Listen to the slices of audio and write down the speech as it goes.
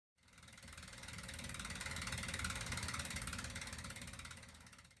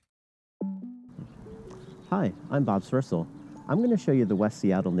Hi, I'm Bob Swirsel. I'm going to show you the West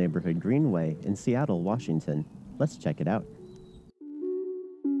Seattle Neighborhood Greenway in Seattle, Washington. Let's check it out.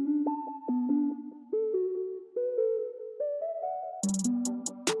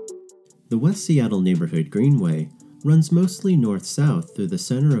 The West Seattle Neighborhood Greenway runs mostly north-south through the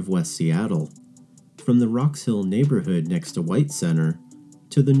center of West Seattle, from the Rocks Hill neighborhood next to White Center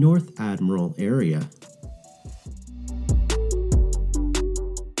to the North Admiral area.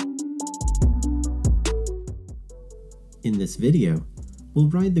 In this video, we'll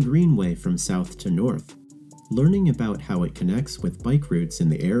ride the Greenway from south to north, learning about how it connects with bike routes in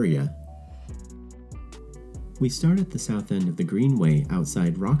the area. We start at the south end of the Greenway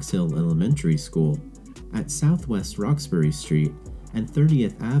outside Rocks Hill Elementary School, at Southwest Roxbury Street and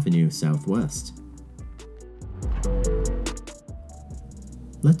 30th Avenue Southwest.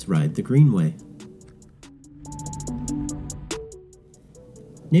 Let's ride the Greenway.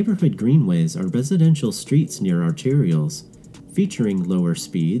 Neighborhood greenways are residential streets near arterials, featuring lower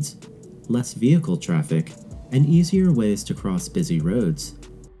speeds, less vehicle traffic, and easier ways to cross busy roads.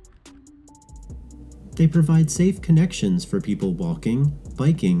 They provide safe connections for people walking,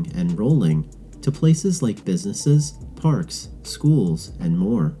 biking, and rolling to places like businesses, parks, schools, and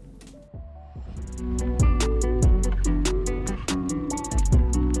more.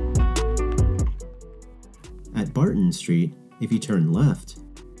 At Barton Street, if you turn left,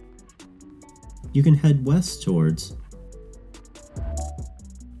 you can head west towards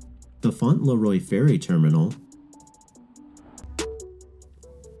the Fauntleroy Ferry Terminal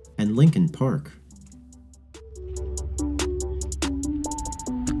and Lincoln Park.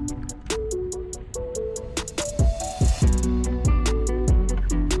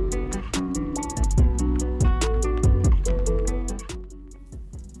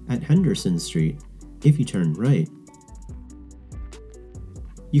 At Henderson Street, if you turn right,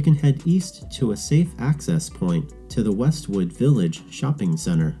 you can head east to a safe access point to the Westwood Village Shopping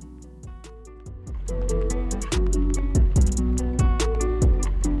Center.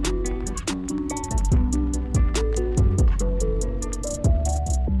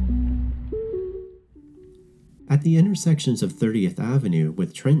 At the intersections of 30th Avenue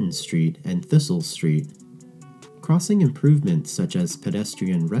with Trenton Street and Thistle Street, crossing improvements such as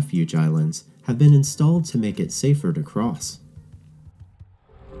pedestrian refuge islands have been installed to make it safer to cross.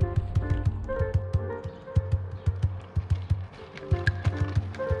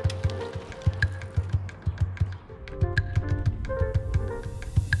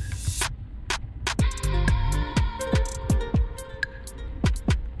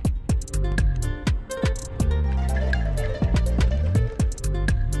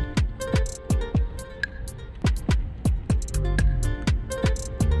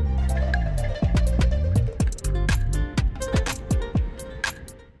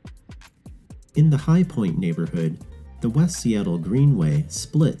 In the High Point neighborhood, the West Seattle Greenway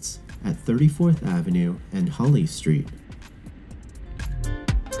splits at 34th Avenue and Holly Street.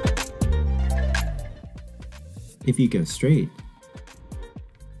 If you go straight,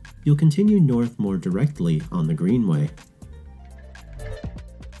 you'll continue north more directly on the Greenway.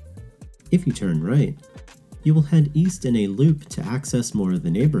 If you turn right, you will head east in a loop to access more of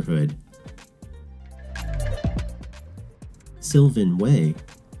the neighborhood. Sylvan Way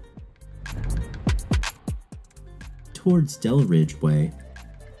towards Delridge Way,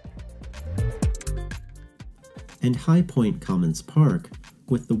 and High Point Commons Park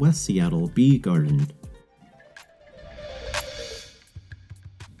with the West Seattle Bee Garden.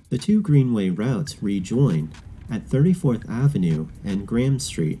 The two Greenway routes rejoin at 34th Avenue and Graham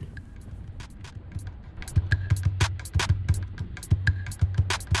Street.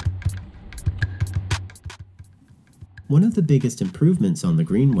 One of the biggest improvements on the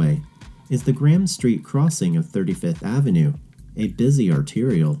Greenway is the Graham Street crossing of 35th Avenue, a busy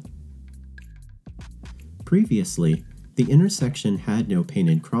arterial. Previously, the intersection had no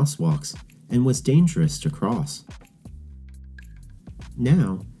painted crosswalks and was dangerous to cross.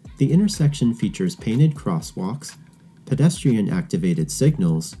 Now, the intersection features painted crosswalks, pedestrian-activated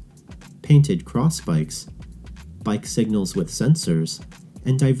signals, painted crossbikes, bike signals with sensors,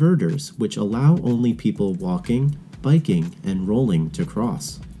 and diverters which allow only people walking, biking, and rolling to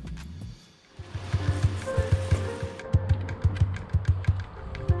cross.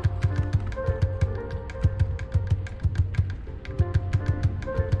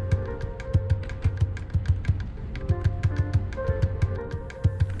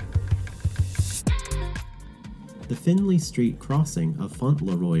 The Findlay Street crossing of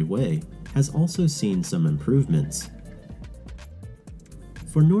Fauntleroy Way has also seen some improvements.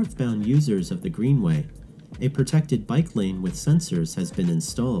 For northbound users of the Greenway, a protected bike lane with sensors has been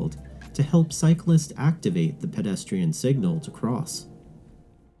installed to help cyclists activate the pedestrian signal to cross.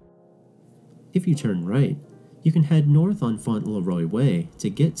 If you turn right, you can head north on Fauntleroy Way to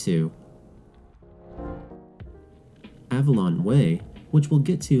get to Avalon Way, which we'll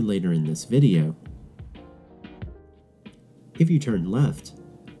get to later in this video. If you turn left,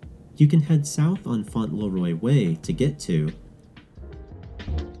 you can head south on Fauntleroy Way to get to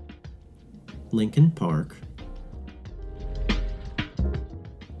Lincoln Park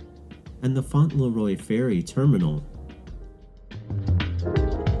and the Fauntleroy Ferry Terminal.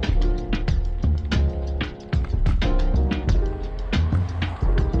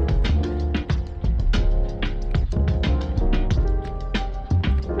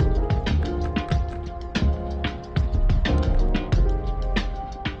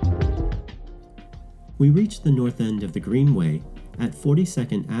 We reach the north end of the Greenway at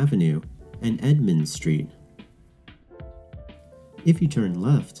 42nd Avenue and Edmonds Street. If you turn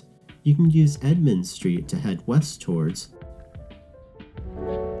left, you can use Edmonds Street to head west towards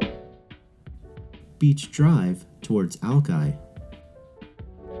Beach Drive towards Alki.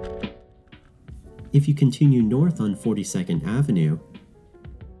 If you continue north on 42nd Avenue,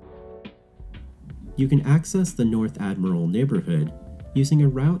 you can access the North Admiral neighborhood using a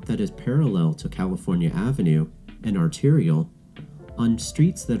route that is parallel to California Avenue and arterial on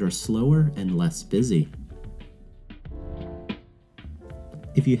streets that are slower and less busy.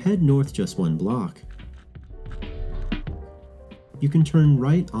 If you head north just one block, you can turn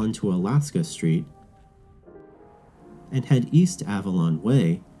right onto Alaska Street and head east Avalon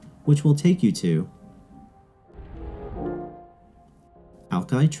Way, which will take you to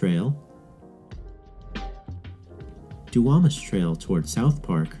Alki Trail, Duwamish Trail towards South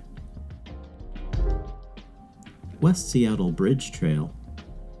Park, West Seattle Bridge Trail,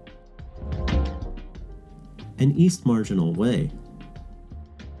 and East Marginal Way,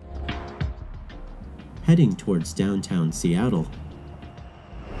 heading towards downtown Seattle.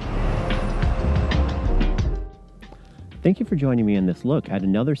 Thank you for joining me in this look at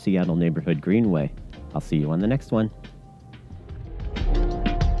another Seattle Neighborhood Greenway. I'll see you on the next one.